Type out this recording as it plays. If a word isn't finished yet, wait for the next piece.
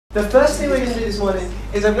The first thing we're going to do this morning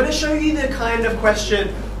is I'm going to show you the kind of question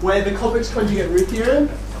where the complex conjugate root theorem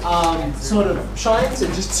sort of shines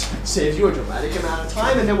and just saves you a dramatic amount of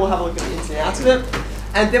time, and then we'll have a look at the ins and outs of it.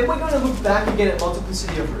 And then we're going to look back again at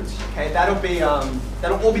multiplicity of roots. Okay, that'll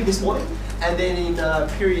all be this morning. And then in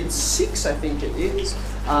period 6, I think it is,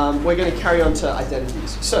 we're going to carry on to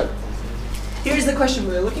identities. So here's the question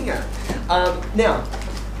we're looking at. Now,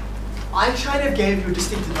 I kind of gave you a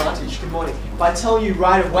distinct advantage, good morning, by telling you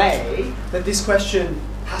right away that this question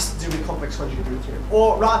has to do with complex conjugate root theorem.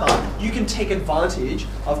 Or rather, you can take advantage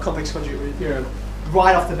of complex conjugate root theorem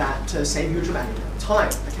right off the bat to save you a dramatic amount of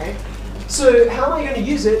time, okay? So how am I going to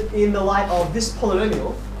use it in the light of this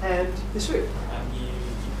polynomial and this root?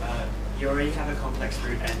 You already have a complex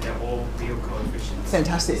root and they're all real coefficients.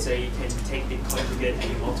 Fantastic. So you can take the conjugate and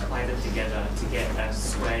you multiply them together to get a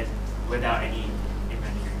squared without any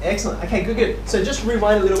imaginary. Excellent. Okay, good. So just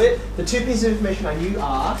rewind a little bit. The two pieces of information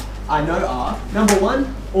I know are, number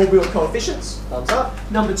one, all real coefficients, thumbs up.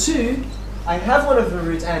 Number two, I have one of the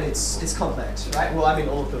roots and it's complex, right? Well, I mean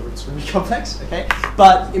all of the roots will be complex, okay?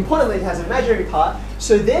 But importantly, it has an imaginary part.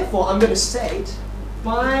 So therefore, I'm going to state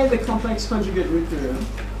by the complex conjugate root theorem,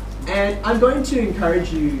 and I'm going to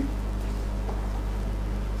encourage you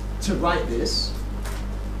to write this,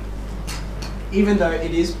 even though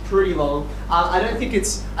it is pretty long. I don't think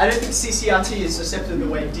CCRT is accepted the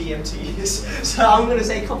way DMT is. So I'm going to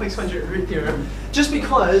say complex conjugate root theorem, just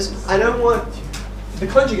because I don't want the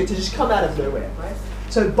conjugate to just come out of nowhere, right?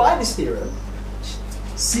 So by this theorem,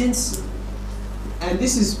 since, and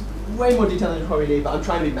this is way more detailed than you probably need, but I'm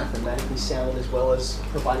trying to be mathematically sound as well as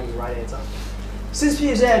providing the right answer. Since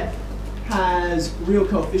P of Z has real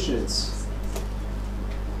coefficients,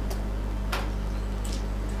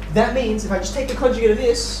 that means if I just take the conjugate of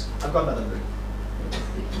this, I've got another root.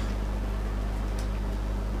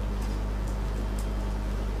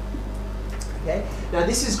 Okay. Now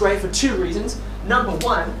this is great for two reasons. Number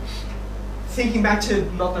one, thinking back to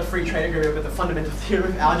not the free trade agreement, but the fundamental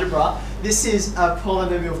theorem of algebra, this is a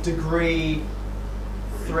polynomial of degree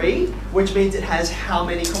 3, which means it has how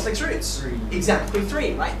many complex roots? 3. Exactly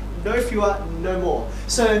 3, right? No fewer, no more.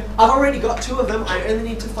 So I've already got 2 of them. I only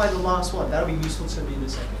need to find the last one. That'll be useful to me in a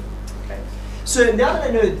second. Okay. So now that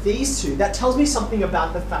I know these two, that tells me something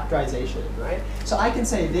about the factorization, right? So I can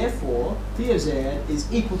say, therefore, P of Z is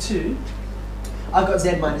equal to, I've got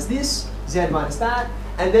Z minus this, Z minus that,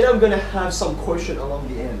 and then I'm going to have some quotient along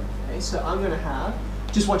the end. Okay? So I'm going to have,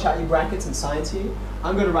 just watch out your brackets and signs here.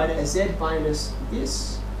 I'm going to write it as Z minus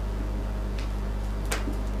this,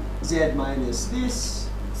 Z minus this.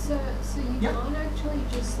 So you can't actually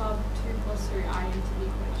just sub 2 plus 3i into the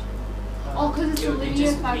equation? Oh, because it's a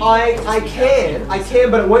linear factor. I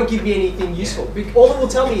can, but it won't give me anything useful. All it will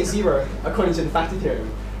tell me is 0, according to the factor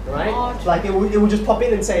theorem, right? Oh, like it will just pop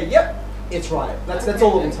in and say, yep, it's right. That's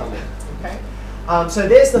all it will tell me. Okay. So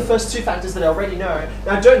there's the first 2 factors that I already know.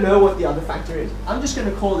 Now I don't know what the other factor is. I'm just going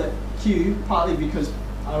to call it Q, partly because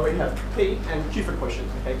I already have P, and Q for quotient,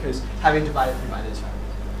 okay? Because having divided through by this factor.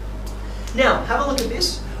 Now have a look at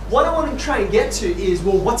this. What I want to try and get to is,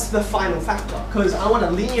 well, what's the final factor? Because I want a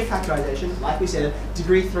linear factorization. Like we said,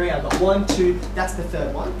 degree 3, I've got 1, 2, that's the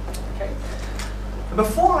third one. Okay. But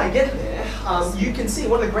before I get there, you can see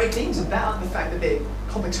one of the great things about the fact that they're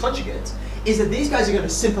complex conjugates is that these guys are going to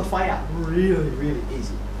simplify out really, really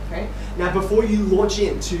easy. Okay. Now, before you launch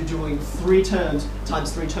into doing 3 terms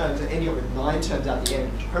times 3 terms and ending up with 9 terms out the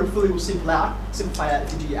end, which hopefully will simplify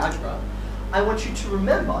out into your algebra, I want you to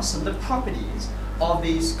remember some of the properties of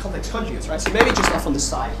these complex conjugates, right? So maybe just off on the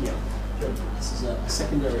side here. This is a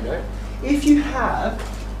secondary note. If you have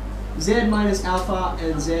Z minus alpha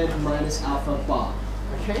and Z minus alpha bar,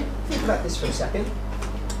 okay? Think about this for a second.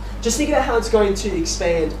 Just think about how it's going to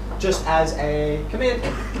expand just as a command.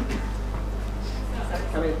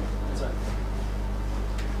 That's right.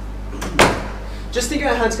 Just think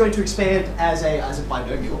about how it's going to expand as a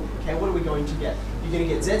binomial. Okay, what are we going to get? You're going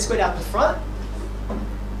to get Z squared out the front.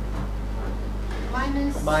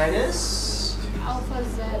 Minus alpha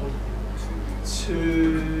Z.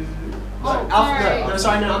 I'm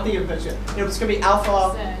thinking of first. It's going to be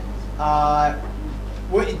alpha.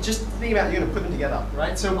 Just think about you're going to put them together,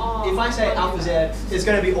 right? So if I say alpha Z, there's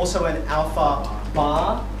going to be also an alpha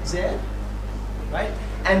bar Z, right?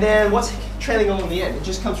 And then what's trailing along the end? It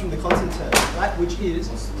just comes from the constant term, right? Which is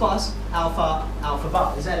plus alpha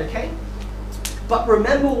bar. Is that okay? But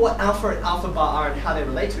remember what alpha and alpha bar are and how they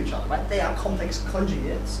relate to each other, right? They are complex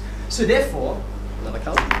conjugates. So therefore, another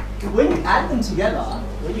color, when you add them together,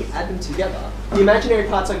 the imaginary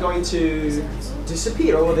parts are going to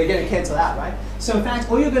disappear, or they're going to cancel out, right? So in fact,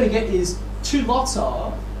 all you're going to get is 2 lots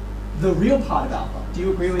of the real part of alpha. Do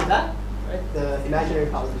you agree with that? Right? The imaginary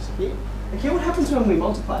part will disappear. Okay, what happens when we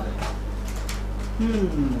multiply them?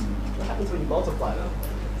 What happens when you multiply them?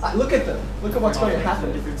 Look at them. Look at what's going to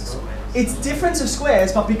happen. It's difference of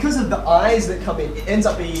squares, but because of the i's that come in, it ends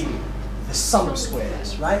up being the sum of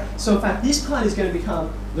squares, right? So in fact, this part is going to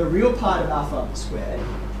become the real part of alpha squared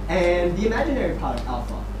and the imaginary part of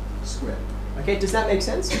alpha squared. Okay, does that make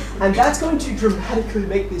sense? And that's going to dramatically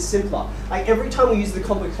make this simpler. Like every time we use the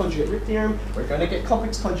complex conjugate root theorem, we're going to get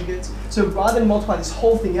complex conjugates. So rather than multiply this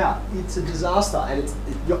whole thing out, it's a disaster, and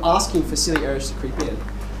you're asking for silly errors to creep in.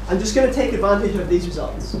 I'm just going to take advantage of these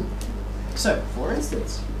results. So, for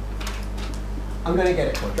instance, I'm going to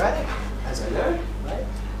get a quadratic, as I know, right?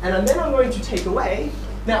 And then I'm going to take away,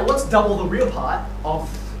 now what's double the real part of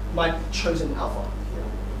my chosen alpha?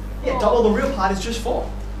 Yeah, double the real part is just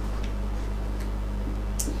 4.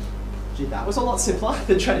 Gee, that was a lot simpler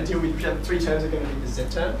than trying to deal with whichever 3 terms are going to be the z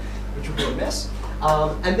term, which will be a mess.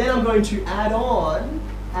 And then I'm going to add on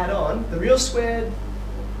the real squared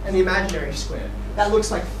and the imaginary squared. That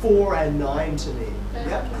looks like 4 and 9 to me.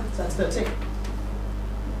 Yeah, so that's 13.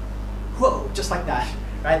 Whoa, just like that.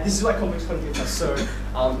 Right? This is why complex conjugates are so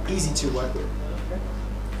easy to work with.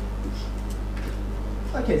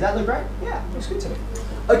 Okay, does that look right? Yeah, looks good to me.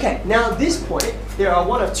 Okay, now at this point, there are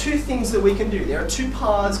one of 2 things that we can do. There are 2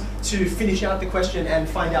 paths to finish out the question and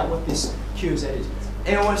find out what this Q of Z is.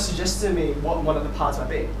 Anyone want to suggest to me what one of the paths might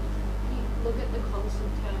be? You look at the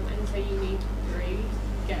constant term and say you need 3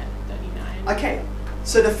 to get 39. Okay,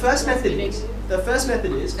 so the first method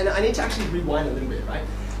is, and I need to actually rewind a little bit, right?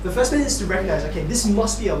 The first method is to recognize, okay, this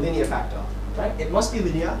must be a linear factor, right? It must be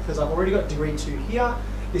linear because I've already got degree 2 here.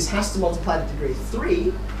 This has to multiply to degree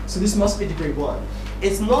 3, so this must be degree 1.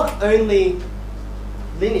 It's not only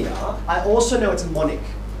linear, I also know it's monic.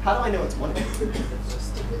 How do I know it's monic?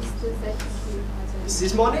 This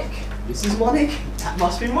is monic, this is monic, that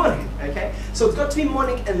must be monic, okay? So it's got to be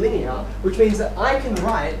monic and linear, which means that I can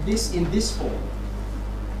write this in this form.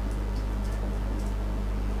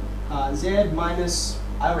 Z minus,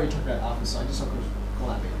 I already talked about alpha, so I just want to call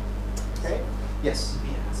that beta. Okay? Yes?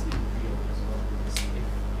 It has to be real as well, because if it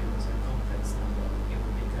was a complex number, it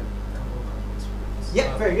would make a couple of complex roots.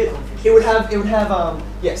 Yeah, very good. It would have,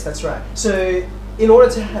 yes, that's right. So in order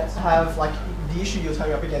to have, like, the issue you're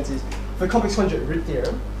coming up against is, for complex conjugate root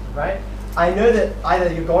theorem, right? I know that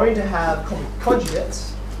either you're going to have complex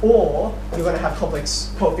conjugates, or you're going to have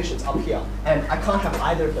complex coefficients up here. And I can't have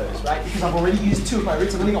either of those, right? Because I've already used 2 of my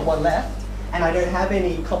roots, I've only got 1 left, and I don't have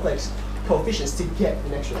any complex coefficients to get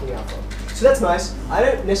an extra thing out from. So that's nice. I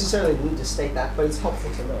don't necessarily need to state that, but it's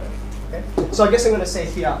helpful to know. Okay? So I guess I'm going to say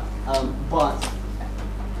here, but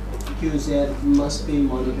QZ must be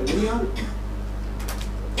monic and linear.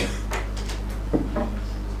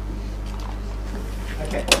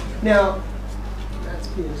 Okay. Now, that's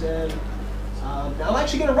P of Z. Now I'm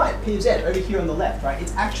actually going to write P of Z over here on the left, right?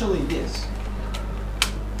 It's actually this.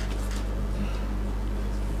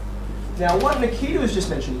 Now what Nikita was just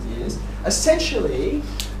mentioning is essentially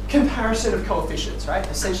comparison of coefficients, right?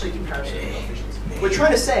 Essentially comparison of coefficients. We're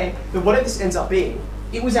trying to say that whatever this ends up being,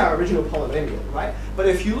 it was our original polynomial, right? But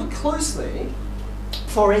if you look closely,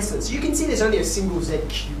 for instance, you can see there's only a single Z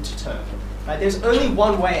cubed term. Right? There's only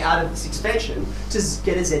one way out of this expansion to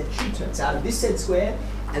get a Z cubed term. It's out of this Z squared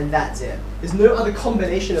and that Z. There's no other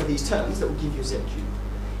combination of these terms that will give you Z cubed.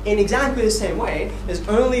 In exactly the same way, there's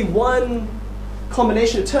only one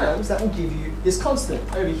combination of terms that will give you this constant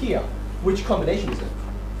over here. Which combination is it?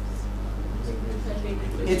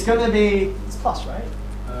 It's going to be, it's plus, right?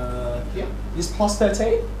 Yeah. This plus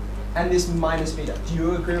 13 and this minus beta. Do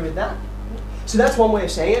you agree with that? So that's one way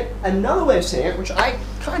of saying it. Another way of saying it, which I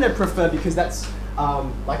kind of prefer because that's,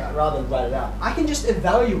 rather than write it out, I can just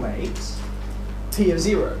evaluate P of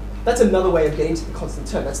 0. That's another way of getting to the constant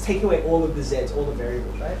term. That's taking away all of the z's, all the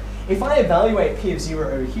variables, right? If I evaluate P of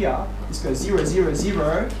 0 over here, this goes 0, 0,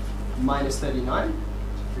 0, minus 39.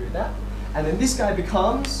 Agree with that? And then this guy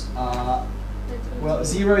becomes,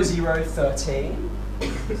 0, 0, 13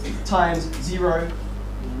 times 0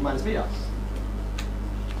 minus beta.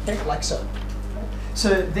 Okay, like so.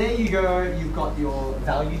 So there you go, you've got your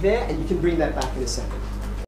value there, and you can bring that back in a second.